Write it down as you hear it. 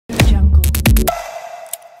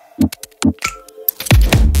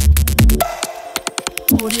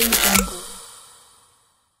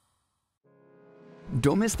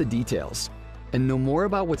Don't miss the details and know more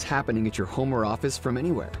about what's happening at your home or office from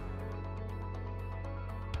anywhere.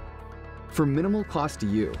 For minimal cost to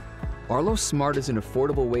you, Arlo Smart is an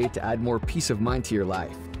affordable way to add more peace of mind to your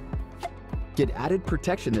life. Get added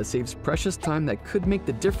protection that saves precious time that could make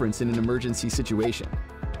the difference in an emergency situation.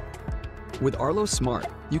 With Arlo Smart,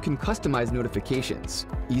 you can customize notifications,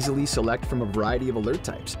 easily select from a variety of alert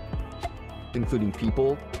types, including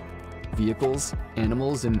people, vehicles,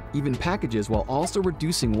 animals, and even packages, while also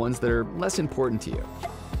reducing ones that are less important to you.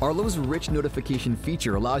 Arlo's rich notification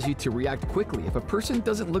feature allows you to react quickly if a person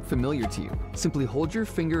doesn't look familiar to you. Simply hold your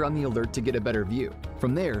finger on the alert to get a better view.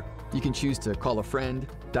 From there, you can choose to call a friend,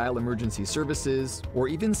 dial emergency services, or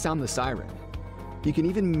even sound the siren. You can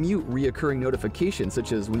even mute reoccurring notifications,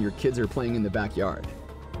 such as when your kids are playing in the backyard.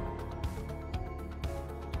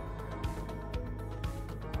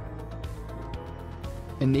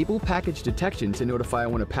 Enable package detection to notify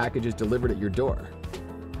when a package is delivered at your door.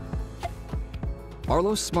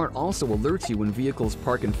 Arlo Smart also alerts you when vehicles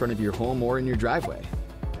park in front of your home or in your driveway.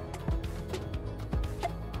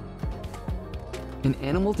 And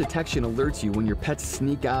animal detection alerts you when your pets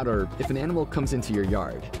sneak out or if an animal comes into your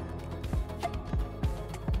yard.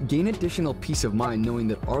 Gain additional peace of mind knowing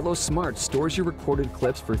that Arlo Smart stores your recorded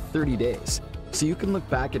clips for 30 days, so you can look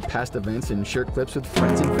back at past events and share clips with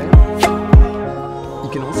friends and family. You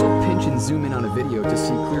can also pinch and zoom in on a video to see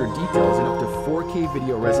clearer details in up to 4K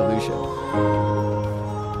video resolution.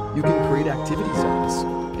 You can create activity zones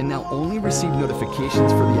and now only receive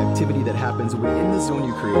notifications for the activity that happens within the zone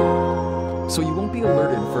you created. So you won't be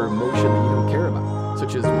alerted for motion that you don't care about,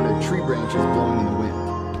 such as when a tree branch is blowing in the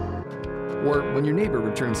wind, or when your neighbor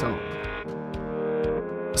returns home.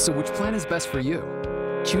 So which plan is best for you?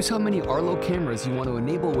 Choose how many Arlo cameras you want to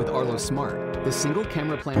enable with Arlo Smart. The single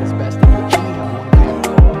camera plan is best if you only have one camera.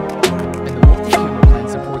 And the multi-camera plan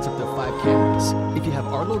supports up to 5 cameras. If you have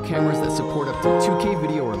Arlo cameras that support up to 2K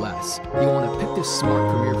video or less, you'll want to pick the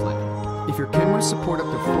Smart Premier plan. If your cameras support up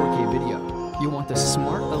to 4K video, you'll want the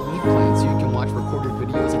Smart Elite plan so you can watch recorded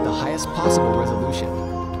videos at the highest possible resolution.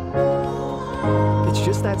 It's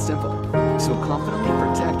just that simple, so confidently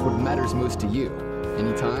protect what matters most to you,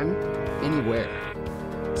 anytime, anywhere.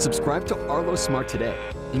 Subscribe to Arlo Smart today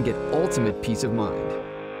and get ultimate peace of mind.